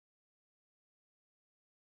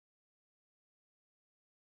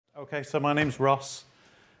Okay, so my name's Ross,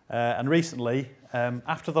 and recently,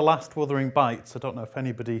 after the last Wuthering Bytes, I don't know if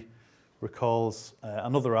anybody recalls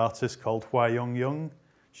another artist called Hua-Young Young.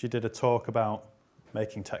 She did a talk about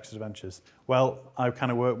making text adventures. Well, I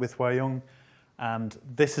kind of worked with Hua-Young, and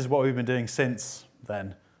this is what we've been doing since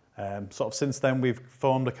then. Since then, we've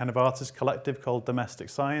formed a kind of artist collective called Domestic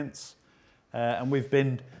Science, and we've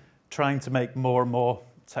been trying to make more and more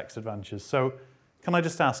text adventures. So, can I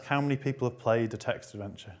just ask how many people have played a text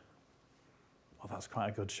adventure? Well, that's quite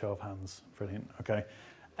a good show of hands. Brilliant. Okay.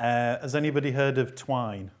 Has anybody heard of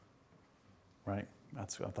Twine? Right.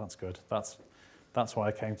 That's good. That's why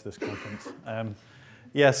I came to this conference.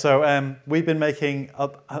 We've been making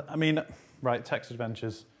text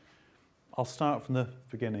adventures. I'll start from the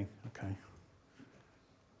beginning. Okay.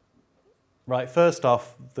 Right. First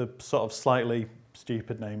off, the sort of slightly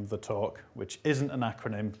stupid name of the talk, which isn't an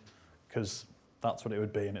acronym, because that's what it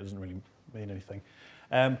would be, and it doesn't really mean anything.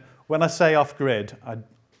 When I say off-grid,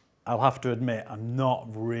 I'll have to admit I'm not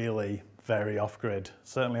really very off-grid,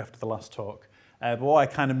 certainly after the last talk. But what I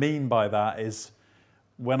kind of mean by that is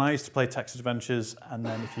when I used to play text adventures, and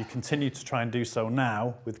then if you continue to try and do so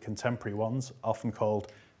now with contemporary ones, often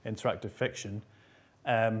called interactive fiction,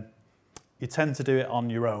 you tend to do it on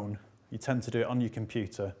your own. You tend to do it on your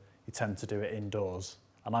computer. You tend to do it indoors.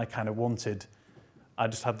 And I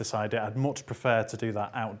just had this idea, I'd much prefer to do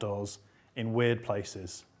that outdoors in weird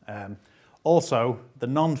places. Also, the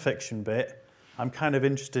non-fiction bit, I'm kind of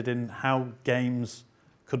interested in how games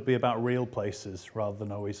could be about real places rather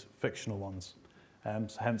than always fictional ones.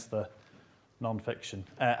 So hence the non-fiction.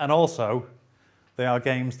 And also, they are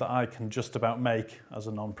games that I can just about make as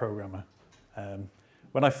a non-programmer.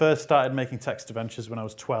 When I first started making text adventures when I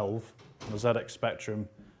was 12 on the ZX Spectrum,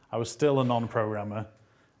 I was still a non-programmer,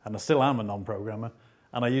 and I still am a non-programmer.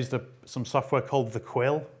 And I used some software called The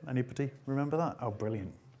Quill. Anybody remember that? Oh,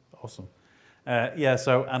 brilliant. Awesome.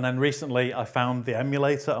 And then recently I found the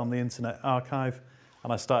emulator on the Internet Archive,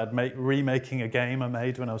 and I started remaking a game I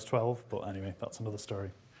made when I was 12. But anyway, that's another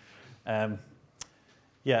story.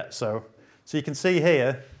 So you can see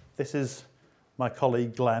here, this is my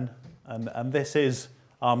colleague Glenn, and this is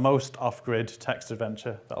our most off-grid text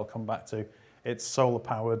adventure that I'll come back to. It's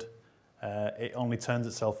solar-powered. It only turns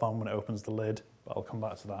itself on when it opens the lid. But I'll come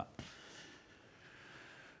back to that.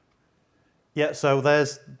 Yeah, so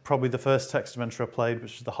there's probably the first text adventure I played,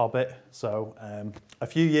 which is The Hobbit. So a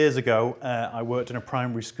few years ago, I worked in a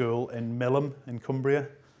primary school in Millom in Cumbria.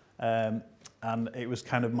 And it was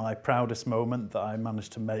kind of my proudest moment that I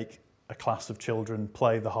managed to make a class of children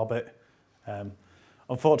play The Hobbit.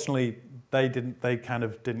 Unfortunately, they kind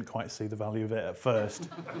of didn't quite see the value of it at first.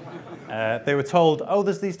 They were told, oh,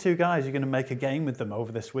 there's these two guys, you're going to make a game with them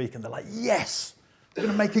over this week. And they're like, yes, we're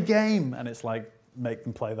going to make a game. And it's like, make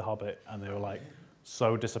them play The Hobbit. And they were like,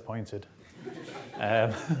 so disappointed.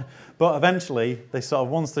 But eventually,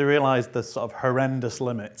 once they realized the sort of horrendous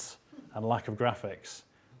limits and lack of graphics,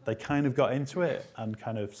 they kind of got into it and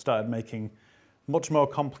kind of started making much more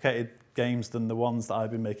complicated games than the ones that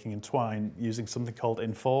I've been making in Twine, using something called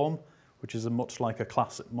Inform, which is more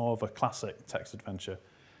of a classic text adventure.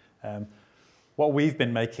 What we've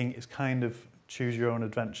been making is kind of choose your own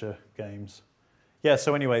adventure games. Yeah,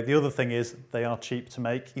 so anyway, the other thing is they are cheap to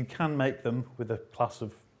make. You can make them with a class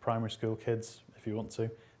of primary school kids if you want to.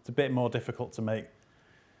 It's a bit more difficult to make,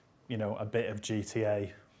 a bit of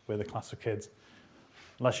GTA with a class of kids,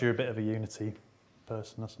 unless you're a bit of a Unity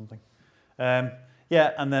person or something.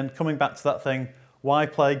 And then coming back to that thing, why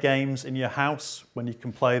play games in your house when you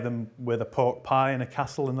can play them with a pork pie in a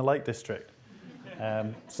castle in the Lake District?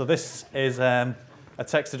 So this is a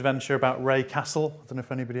text adventure about Ray Castle. I don't know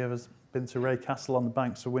if anybody ever's been to Ray Castle on the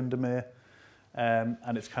banks of Windermere.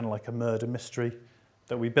 And it's kind of like a murder mystery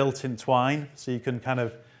that we built in Twine. So you can kind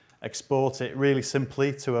of export it really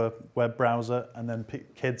simply to a web browser, and then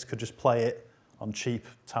kids could just play it on cheap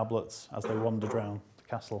tablets as they wandered around the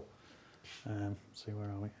castle. See, where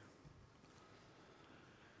are we?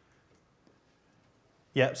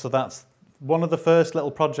 Yeah, so that's one of the first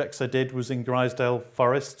little projects I did was in Grisdale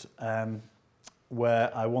Forest,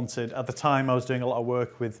 where at the time I was doing a lot of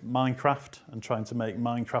work with Minecraft and trying to make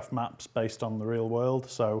Minecraft maps based on the real world.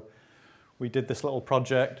 So we did this little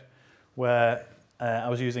project where I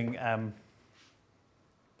was using, is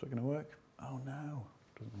it going to work? Oh no,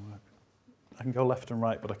 it doesn't work. I can go left and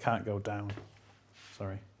right, but I can't go down.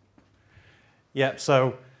 Sorry. Yeah,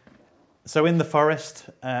 so in the forest,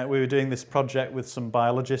 we were doing this project with some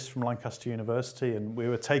biologists from Lancaster University, and we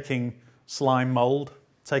were taking slime mold,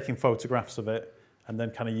 taking photographs of it, and then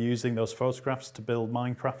kind of using those photographs to build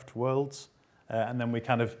Minecraft worlds. And then we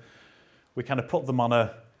kind of put them on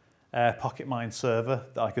Pocket Mine server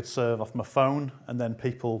that I could serve off my phone, and then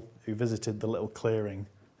people who visited the little clearing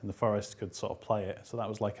in the forest could sort of play it. So that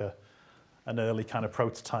was like an early kind of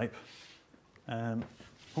prototype.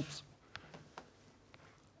 Oops.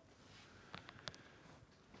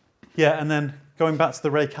 Yeah, and then going back to the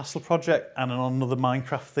Ray Castle project and on another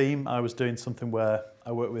Minecraft theme, I was doing something where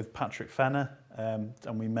I worked with Patrick Fenner, and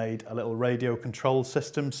we made a little radio control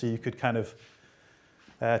system, so you could kind of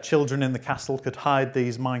children in the castle could hide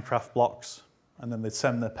these Minecraft blocks, and then they'd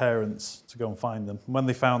send their parents to go and find them. And when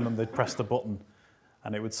they found them, they'd press the button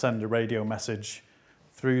and it would send a radio message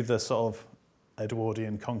through the sort of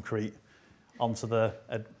Edwardian concrete onto the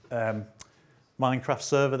Minecraft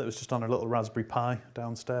server that was just on a little Raspberry Pi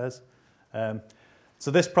downstairs. So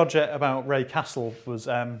this project about Ray Castle was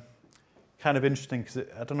kind of interesting because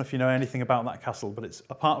I don't know if you know anything about that castle, but it's,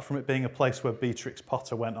 apart from it being a place where Beatrix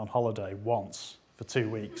Potter went on holiday once for 2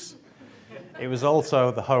 weeks, it was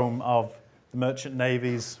also the home of the Merchant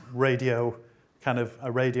Navy's radio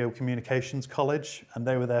communications college, and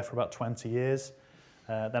they were there for about 20 years.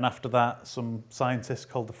 Then after that, some scientists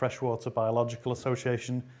called the Freshwater Biological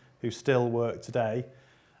Association, who still work today,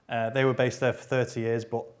 they were based there for 30 years,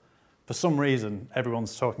 but for some reason,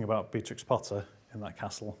 everyone's talking about Beatrix Potter in that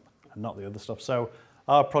castle and not the other stuff. So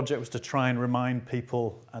our project was to try and remind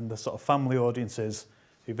people and the sort of family audiences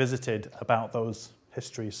who visited about those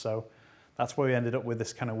histories. So that's where we ended up with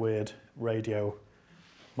this kind of weird radio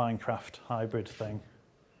Minecraft hybrid thing.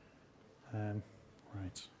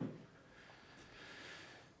 Right.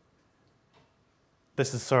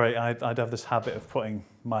 This is, sorry, I'd have this habit of putting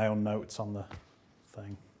my own notes on the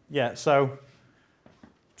thing. Yeah, so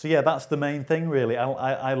yeah, that's the main thing, really.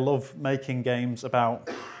 I love making games about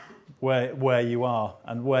where you are,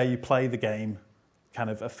 and where you play the game kind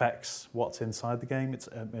of affects what's inside the game. It's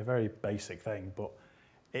a very basic thing, but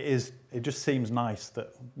it just seems nice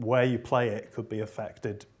that where you play it could affect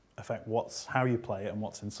how you play it and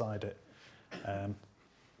what's inside it.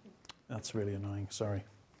 That's really annoying, sorry.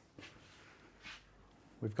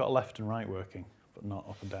 We've got left and right working, but not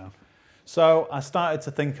up and down. So I started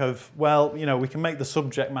to think of, well, you know, we can make the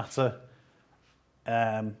subject matter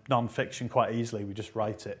non-fiction quite easily, we just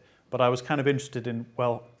write it. But I was kind of interested in,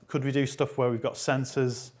 well, could we do stuff where we've got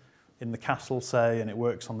sensors in the castle, say, and it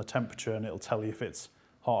works on the temperature and it'll tell you if it's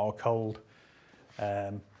hot or cold.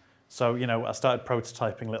 So, you know, I started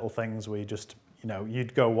prototyping little things where you just, you know,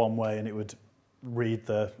 you'd go one way and it would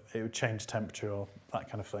it would change temperature or that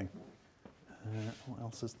kind of thing. What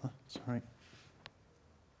else is there? Sorry.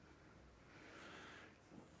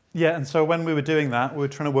 Yeah, and so when we were doing that, we were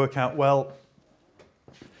trying to work out, well,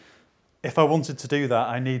 if I wanted to do that,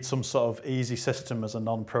 I need some sort of easy system as a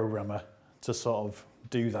non-programmer to sort of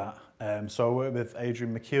do that. So I worked with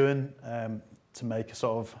Adrian McEwen to make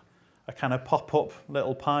a kind of pop-up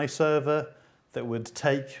little Pi server that would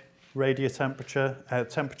take radio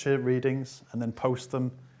temperature readings and then post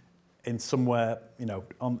them in somewhere, you know,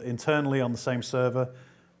 internally on the same server,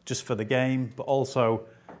 just for the game. But also,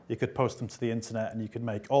 you could post them to the internet, and you could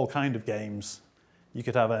make all kind of games. You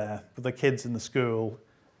could have the kids in the school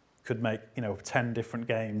could make, you know, 10 different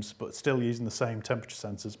games, but still using the same temperature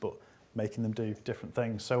sensors, but making them do different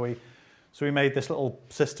things. So we made this little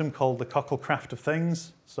system called the Cocklecraft of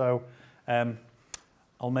Things. So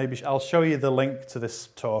I'll show you the link to this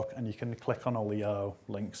talk, and you can click on all the yellow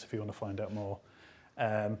links if you want to find out more.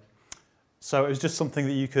 So it was just something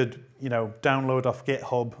that you could, you know, download off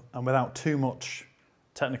GitHub, and without too much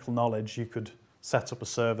technical knowledge, you could set up a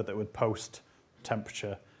server that would post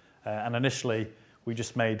temperature. And initially, we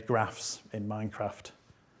just made graphs in Minecraft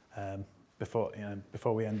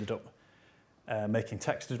before we ended up making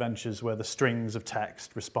text adventures where the strings of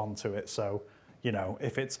text respond to it. So, you know,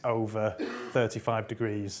 if it's over 35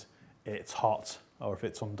 degrees, it's hot, or if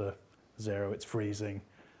it's under 0, it's freezing,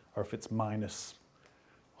 or if it's minus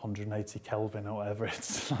 180 Kelvin or whatever,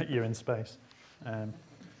 it's like you're in space. Okay.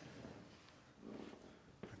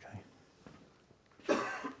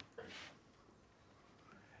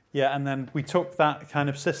 Yeah, and then we took that kind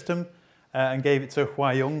of system and gave it to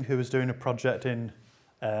Hua Young, who was doing a project in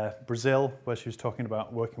Brazil, where she was talking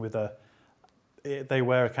about working with they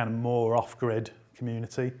were a kind of more off-grid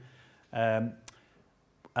community. And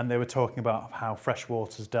they were talking about how fresh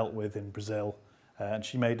water's dealt with in Brazil. And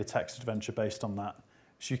she made a text adventure based on that.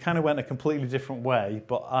 She kind of went a completely different way,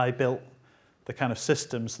 but I built the kind of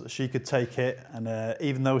systems so that she could take it, and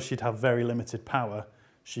even though she'd have very limited power,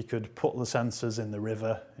 she could put the sensors in the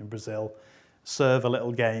river in Brazil, serve a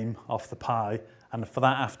little game off the Pi, and for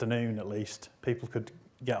that afternoon at least, people could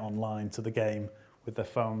get online to the game with their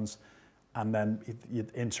phones, and then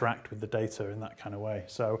you'd interact with the data in that kind of way.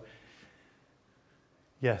 So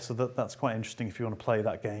yeah, so that's quite interesting if you want to play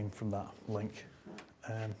that game from that link.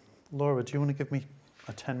 Laura, do you want to give me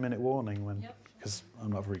a 10-minute warning when? Because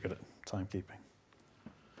I'm not very good at timekeeping.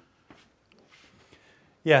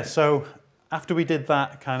 Yeah, so after we did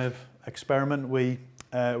that kind of experiment, we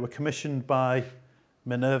were commissioned by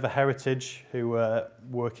Minerva Heritage, who were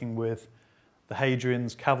working with the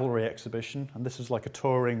Hadrians Cavalry exhibition, and this was like a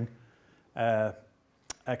touring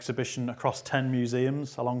exhibition across 10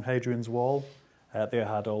 museums along Hadrian's Wall. They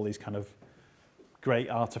had all these kind of great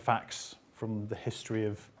artifacts from the history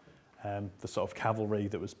of the sort of cavalry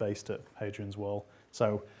that was based at Hadrian's Wall.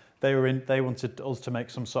 So they wanted us to make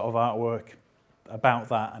some sort of artwork about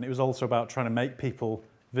that, and it was also about trying to make people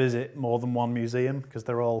visit more than one museum because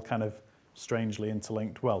they're all kind of strangely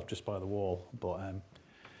interlinked, well, just by the wall. But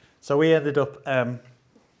so we ended up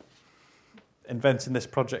inventing this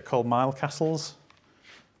project called Mile Castles.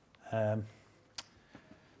 And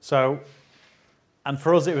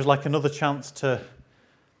for us, it was like another chance to,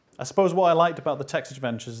 I suppose what I liked about the text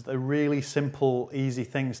adventures, they're really simple, easy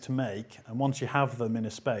things to make. And once you have them in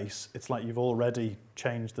a space, it's like you've already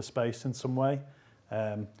changed the space in some way.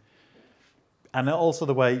 And also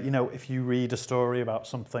the way, you know, if you read a story about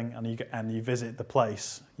something and you visit the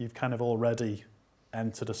place, you've kind of already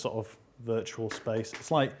entered a sort of virtual space.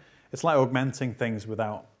 It's like augmenting things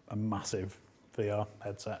without a massive VR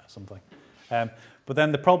headset or something. But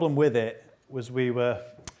then the problem with it was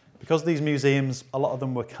because these museums, a lot of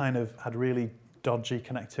them were had really dodgy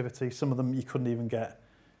connectivity. Some of them you couldn't even get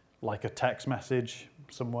like a text message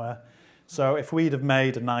somewhere. So if we'd have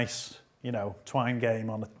made a nice, you know, Twine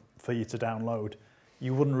game for you to download,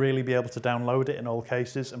 you wouldn't really be able to download it in all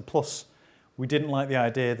cases. And plus, we didn't like the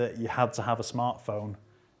idea that you had to have a smartphone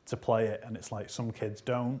to play it. And it's like some kids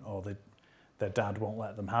don't, or their dad won't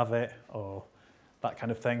let them have it, or that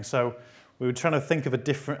kind of thing. So we were trying to think of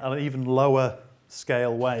an even lower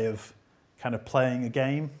scale way of kind of playing a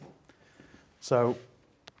game. So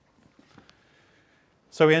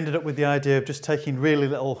we ended up with the idea of just taking really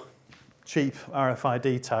little cheap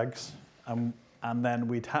RFID tags, and then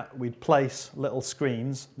we'd place little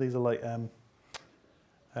screens. These are like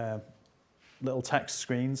little text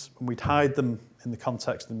screens, and we'd hide them in the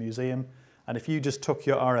context of the museum. And if you just took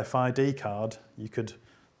your RFID card, you could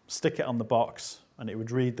stick it on the box, and it would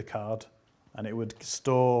read the card, and it would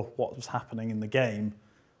store what was happening in the game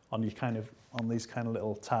on these kind of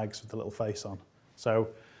little tags with the little face on. So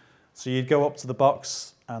you'd go up to the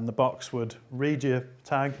box, and the box would read your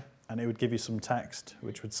tag, and it would give you some text,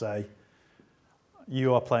 which would say,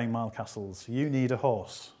 "You are playing Mile Castles. You need a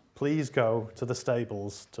horse. Please go to the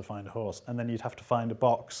stables to find a horse." And then you'd have to find a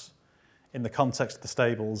box in the context of the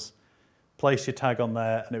stables, place your tag on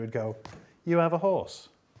there, and it would go, "You have a horse.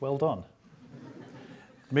 Well done.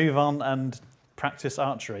 Move on and practice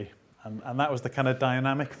archery." And that was the kind of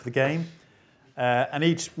dynamic of the game. And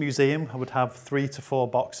each museum would have 3 to 4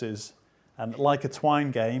 boxes. And like a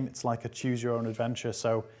Twine game, it's like a choose your own adventure.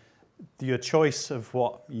 So your choice of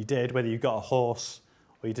what you did, whether you got a horse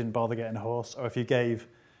or you didn't bother getting a horse, or if you gave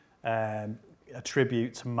a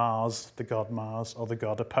tribute to Mars, the god Mars, or the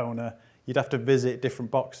god Epona, you'd have to visit different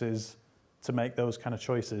boxes to make those kind of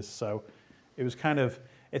choices. So it was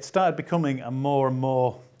it started becoming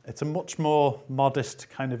it's a much more modest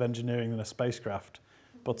kind of engineering than a spacecraft.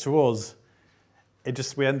 But to us,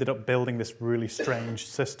 we ended up building this really strange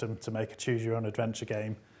system to make a choose your own adventure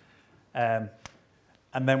game. And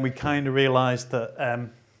then we kind of realized that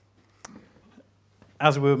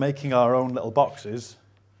as we were making our own little boxes,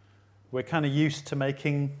 we're kind of used to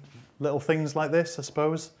making little things like this, I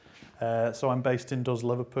suppose. So I'm based in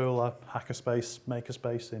Liverpool. I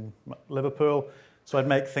makerspace in Liverpool. So I'd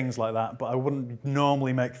make things like that, but I wouldn't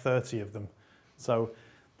normally make 30 of them. So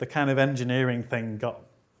the kind of engineering thing got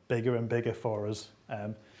bigger and bigger for us.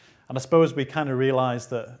 And I suppose we kind of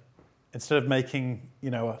realized that instead of making,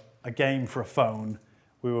 you know, a game for a phone,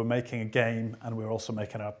 we were making a game, and we were also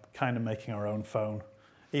making our own phone.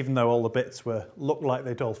 Even though all the bits looked like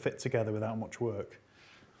they'd all fit together without much work,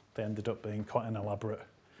 they ended up being quite an elaborate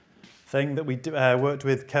thing that we worked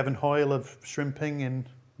with Kevin Hoyle of Shrimping in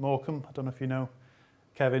Morecambe. I don't know if you know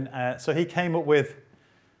Kevin. So he came up with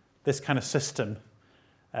this kind of system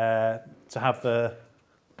to have the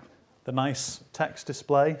nice text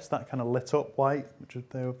display. So that kind of lit up white,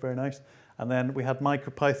 they were very nice. And then we had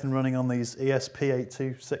MicroPython running on these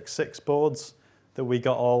ESP8266 boards that we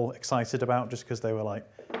got all excited about just because they were like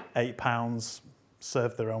 £8,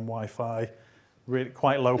 served their own Wi-Fi, really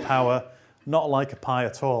quite low power, not like a Pi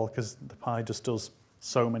at all, because the Pi just does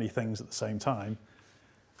so many things at the same time.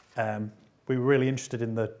 We were really interested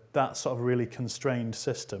in that sort of really constrained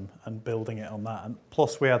system and building it on that. And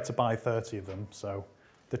plus we had to buy 30 of them, so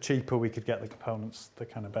the cheaper we could get the components, the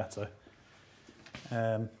kind of better.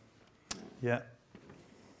 Yeah.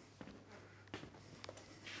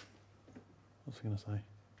 What was I going to say?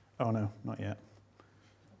 Oh no, not yet.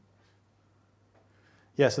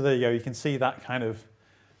 Yeah, so there you go. You can see that kind of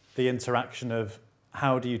the interaction of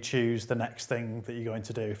how do you choose the next thing that you're going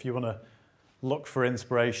to do. If you want to look for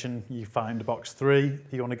inspiration, you find box 3.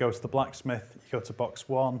 If you want to go to the blacksmith, you go to box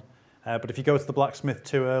 1. But if you go to the blacksmith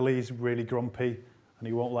too early, he's really grumpy and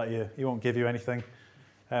he won't give you anything.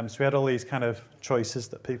 So we had all these kind of choices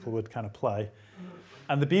that people would kind of play.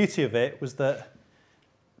 And the beauty of it was that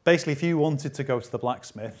basically if you wanted to go to the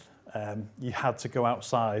blacksmith, you had to go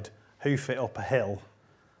outside, hoof it up a hill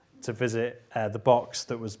to visit the box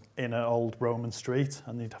that was in an old Roman street,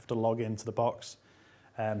 and you'd have to log into the box,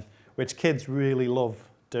 which kids really love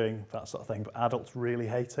doing that sort of thing, but adults really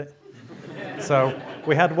hate it. So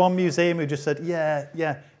we had one museum who just said, yeah,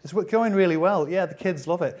 it's going really well. Yeah, the kids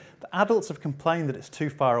love it. The adults have complained that it's too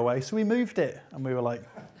far away, so we moved it. And we were like,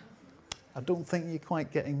 I don't think you're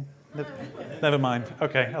quite getting... Never mind.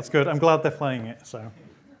 Okay, that's good. I'm glad they're playing it. So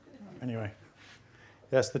anyway,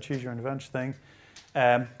 yes, the choose your own adventure thing.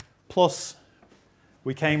 Plus,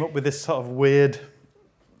 we came up with this sort of weird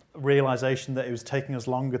realization that it was taking us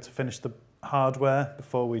longer to finish the hardware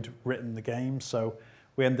before we'd written the game. So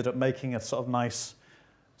we ended up making a sort of nice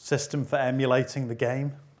system for emulating the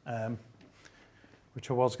game, which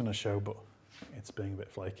I was going to show, but it's being a bit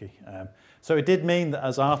flaky. So it did mean that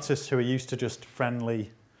as artists who are used to just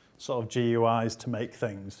friendly sort of GUIs to make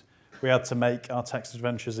things, we had to make our text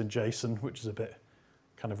adventures in JSON, which is a bit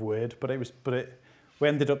kind of weird, we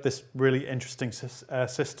ended up this really interesting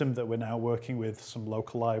system that we're now working with some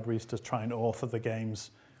local libraries to try and author the games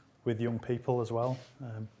with young people as well.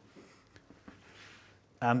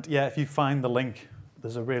 And yeah, if you find the link,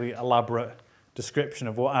 there's a really elaborate description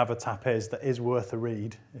of what Avatap is that is worth a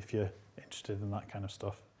read if you're interested in that kind of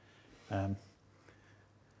stuff.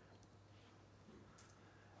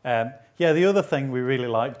 Yeah, the other thing we really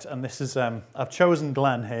liked, and this is, I've chosen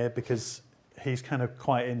Glenn here because he's kind of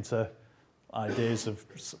quite into ideas of,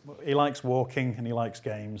 he likes walking and he likes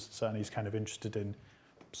games, so, and he's kind of interested in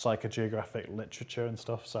psychogeographic literature and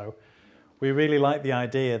stuff. So we really like the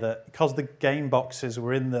idea that because the game boxes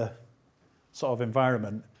were in the sort of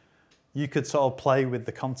environment, you could sort of play with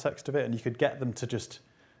the context of it and you could get them to just,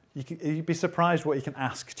 you'd be surprised what you can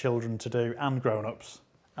ask children to do, and grown-ups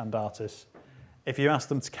and artists. If you ask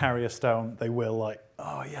them to carry a stone, they will, like,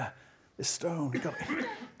 oh yeah, this stone,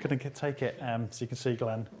 couldn't take it. So you can see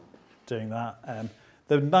Glenn doing that.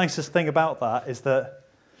 The nicest thing about that is that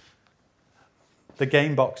the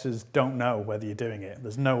game boxes don't know whether you're doing it.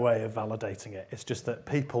 There's no way of validating it. It's just that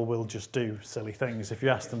people will just do silly things if you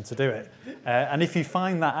ask them to do it. And if you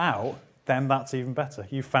find that out, then that's even better.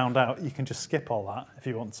 You found out you can just skip all that if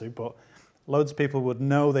you want to, but loads of people would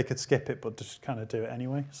know they could skip it, but just kind of do it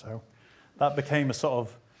anyway. So that became a sort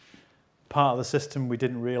of part of the system we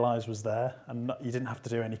didn't realize was there, and you didn't have to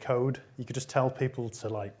do any code. You could just tell people to,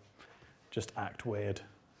 like, just act weird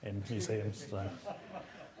in museums. So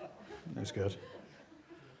it was good.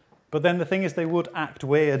 But then the thing is, they would act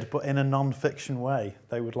weird, but in a non-fiction way.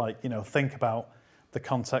 They would, like, you know, think about the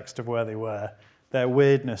context of where they were. Their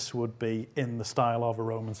weirdness would be in the style of a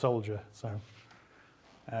Roman soldier. So,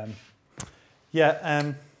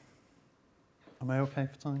 yeah. Am I okay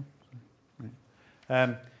for time?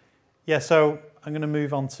 Yeah, so I'm going to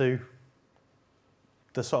move on to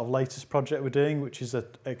the sort of latest project we're doing, which is a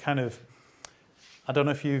kind of, I don't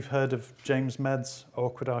know if you've heard of James Med's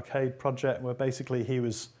Awkward Arcade project, where basically he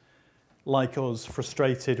was, like us,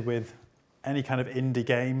 frustrated with any kind of indie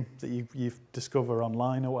game that you discover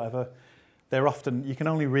online or whatever. They're often, you can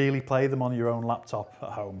only really play them on your own laptop at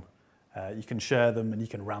home. You can share them and you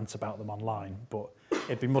can rant about them online, but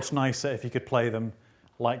it'd be much nicer if you could play them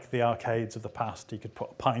like the arcades of the past. You could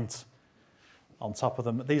put a pint on top of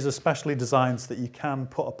them. These are specially designed so that you can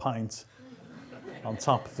put a pint on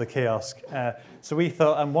top of the kiosk. So we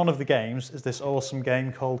thought, and one of the games is this awesome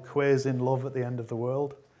game called Quiz in Love at the End of the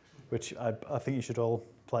World, which I think you should all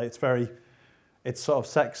play. It's sort of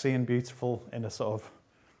sexy and beautiful in a sort of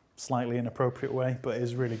slightly inappropriate way, but it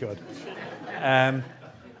is really good.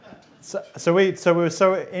 So we were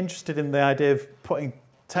so interested in the idea of putting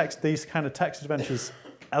these kind of text adventures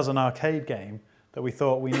as an arcade game that we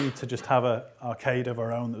thought we need to just have an arcade of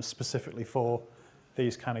our own that was specifically for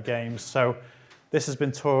these kind of games. So this has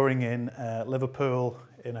been touring in Liverpool,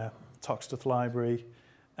 in a Toxteth Library,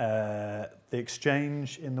 the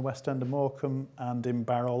Exchange in the West End of Morecambe, and in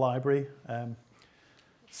Barrow Library. And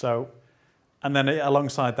then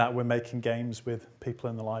alongside that, we're making games with people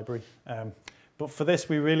in the library. But for this,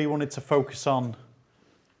 we really wanted to focus on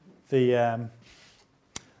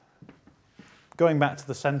going back to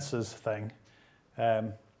the sensors thing,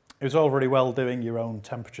 it was all very well doing your own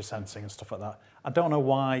temperature sensing and stuff like that. I don't know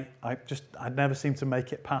why, I never seem to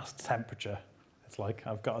make it past temperature. It's like,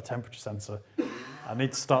 I've got a temperature sensor. I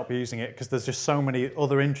need to stop using it because there's just so many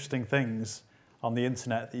other interesting things on the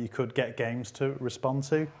internet that you could get games to respond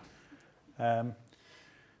to.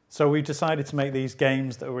 So we decided to make these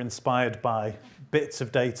games that were inspired by bits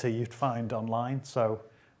of data you'd find online. So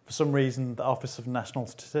for some reason, the Office of National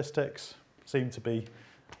Statistics seemed to be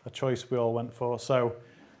a choice we all went for. So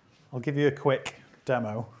I'll give you a quick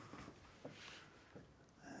demo.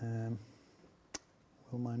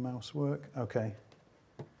 Will my mouse work? Okay.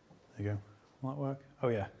 There you go. Will that work? Oh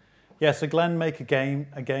yeah. Yeah, so Glenn made a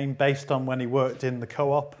game based on when he worked in the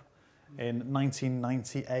co-op in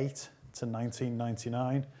 1998 to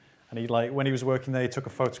 1999. And when he was working there, he took a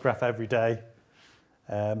photograph every day.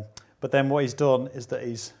 But then what he's done is that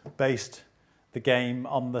he's based the game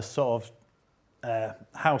on the sort of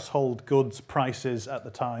household goods prices at the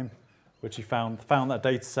time, which he found that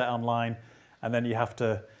data set online, and then you have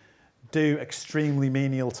to do extremely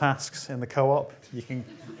menial tasks in the co-op. You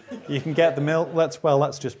can get the milk.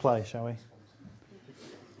 Let's just play, shall we?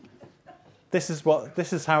 This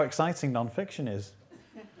is how exciting non-fiction is.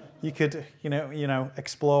 You could,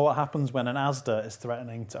 explore what happens when an Asda is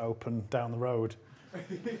threatening to open down the road.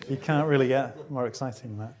 You can't really get more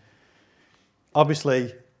exciting than that.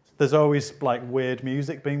 Obviously, there's always weird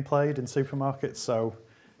music being played in supermarkets, so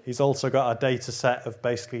he's also got a data set of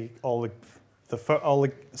basically all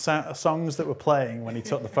the songs that were playing when he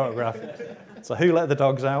took the photograph. So Who Let the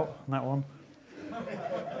Dogs Out? That one.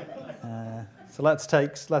 So let's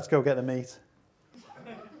go get the meat.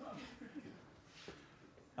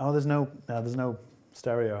 Oh, there's no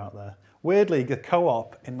stereo out there. Weirdly, the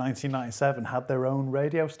co-op in 1997 had their own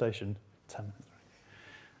radio station. 10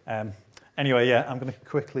 minutes. Anyway, yeah, I'm going to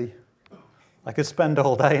quickly. I could spend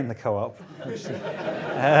all day in the co-op.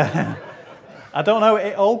 I don't know.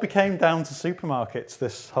 It all became down to supermarkets.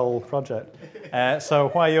 This whole project. So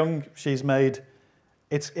Hua Young, she's made.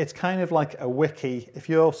 It's kind of like a wiki. If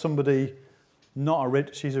you're somebody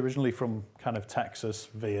she's originally from kind of Texas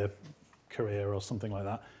via Korea or something like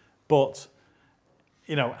that. But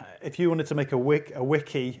if you wanted to make a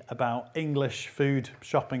wiki about English food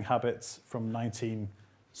shopping habits from early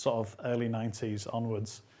 90s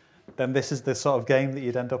onwards, then this is the sort of game that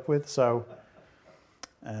you'd end up with. So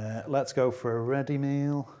let's go for a ready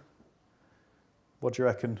meal. What do you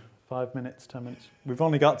reckon? 5 minutes, 10 minutes? We've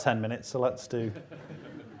only got 10 minutes, so let's do.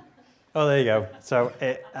 Oh, there you go. So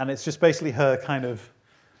it's just basically her kind of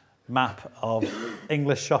map of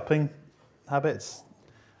English shopping habits,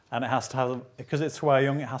 and it has to have, because it's Hua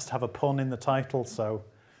Young, it has to have a pun in the title. So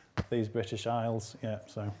these British Isles, yeah.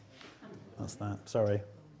 So that's that. Sorry.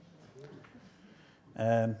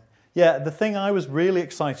 Yeah, the thing I was really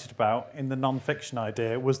excited about in the non-fiction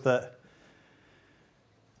idea was that.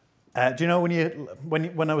 Do you know when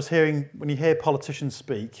you hear politicians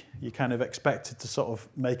speak, you kind of expected to sort of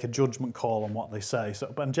make a judgment call on what they say.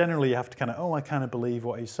 But generally you have to kind of, I kind of believe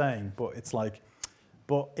what he's saying. But it's like,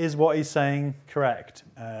 but is what he's saying correct?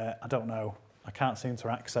 I don't know. I can't seem to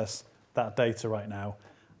access that data right now.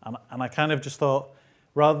 And I kind of just thought,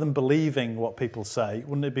 rather than believing what people say,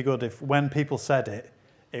 wouldn't it be good if when people said it,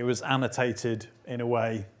 it was annotated in a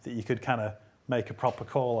way that you could kind of make a proper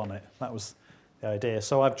call on it? That was the idea.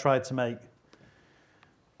 So I've tried to make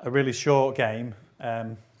a really short game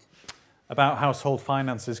about household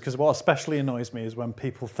finances, because what especially annoys me is when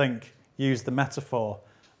people use the metaphor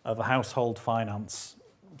of a household finance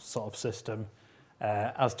sort of system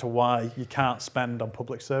as to why you can't spend on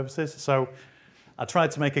public services. So I tried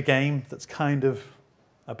to make a game that's kind of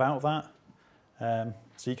about that.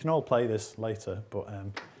 So you can all play this later, but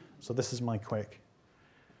so this is my quick.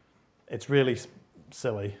 It's really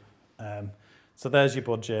silly. So there's your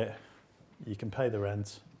budget. You can pay the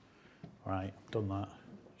rent. Right, done that.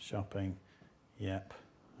 Shopping. Yep.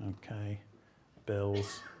 Okay.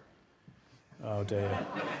 Bills. Oh dear.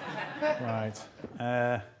 Right.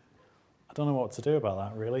 I don't know what to do about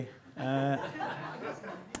that, really.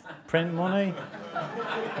 Print money?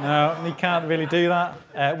 No, you can't really do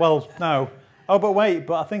that. Well, no. Oh, but wait,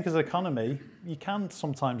 but I think as an economy, you can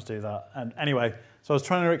sometimes do that. And anyway, so I was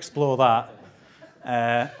trying to explore that.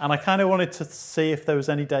 And I kind of wanted to see if there was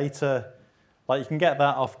any data, you can get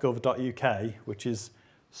that off gov.uk, which is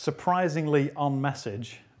surprisingly on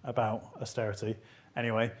message about austerity.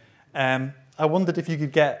 Anyway, I wondered if you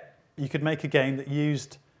could make a game that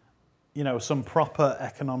used, some proper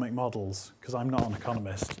economic models, because I'm not an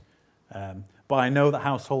economist. But I know that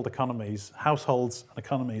households and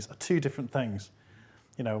economies are two different things.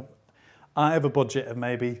 I have a budget of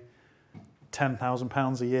maybe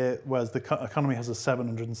 £10,000 a year, whereas the economy has a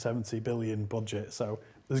 770 billion budget. So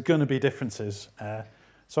there's going to be differences.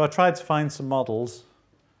 So I tried to find some models.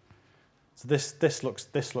 So this looks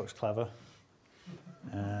clever.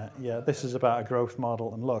 Yeah, this is about a growth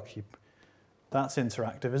model, and look, that's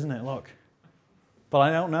interactive, isn't it? Look, but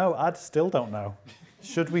I don't know. I still don't know.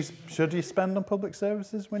 Should you spend on public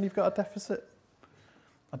services when you've got a deficit?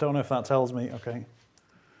 I don't know if that tells me. Okay,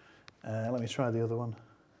 let me try the other one.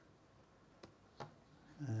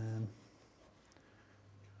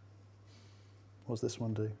 What does this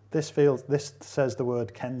one do? This says the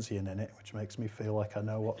word Keynesian in it, which makes me feel like I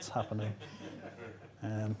know what's happening.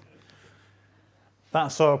 That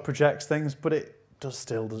sort of projects things, but it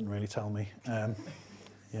still doesn't really tell me.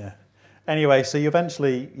 Yeah. Anyway, so you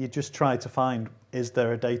just try to find, is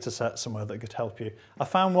there a data set somewhere that could help you? I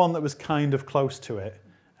found one that was kind of close to it,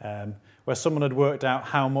 where someone had worked out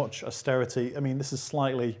how much austerity, I mean, this is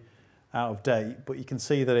slightly out of date, but you can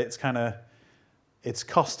see that it's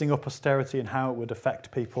costing up austerity and how it would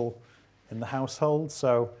affect people in the household.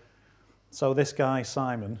 So this guy,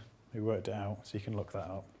 Simon, who worked it out, so you can look that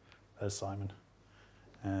up. There's Simon.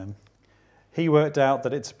 He worked out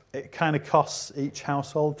that it kind of costs each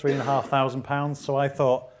household £3,500. So I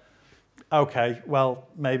thought, okay, well,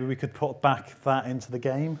 maybe we could put back that into the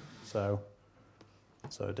game. So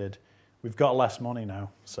I did. We've got less money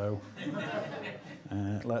now, so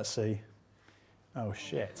let's see. Oh,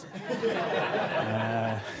 shit.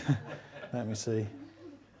 Let me see.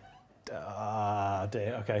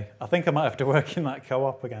 Dear, okay. I think I might have to work in that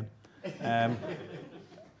co-op again.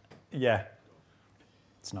 Yeah.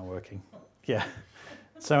 It's not working. Yeah.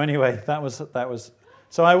 So anyway, that was.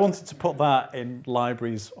 So I wanted to put that in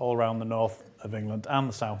libraries all around the north of England and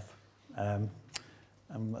the south. And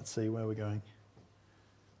let's see where we're going.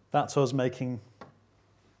 That's us making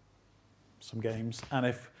some games. And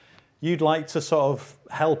if you'd like to sort of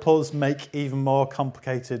help us make even more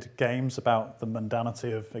complicated games about the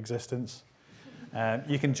mundanity of existence,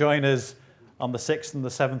 you can join us on the 6th and the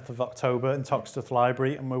 7th of October in Toxteth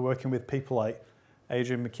Library, and we're working with people like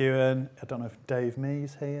Adrian McEwen. I don't know if Dave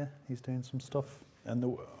Mee's here. He's doing some stuff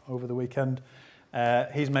over the weekend.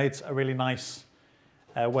 He's made a really nice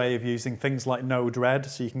way of using things like Node-RED,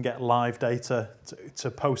 so you can get live data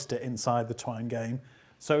to post it inside the Twine game.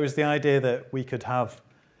 So it was the idea that we could have,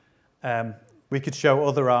 we could show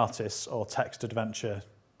other artists or text adventure,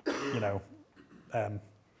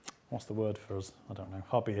 what's the word for us? I don't know,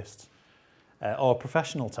 hobbyists, or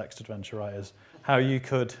professional text adventure writers, how you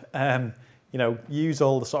could use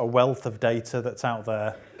all the sort of wealth of data that's out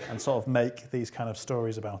there and sort of make these kind of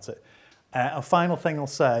stories about it. A final thing I'll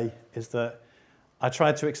say is that I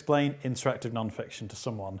tried to explain interactive nonfiction to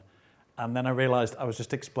someone, and then I realized I was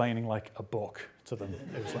just explaining like a book to them.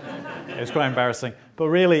 It was quite embarrassing. But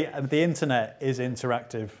really, the internet is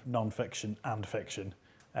interactive nonfiction and fiction.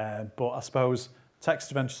 But I suppose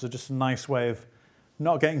text adventures are just a nice way of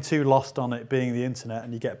not getting too lost on it being the internet,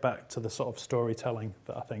 and you get back to the sort of storytelling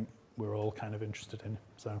that I think we're all kind of interested in.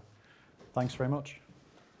 So thanks very much.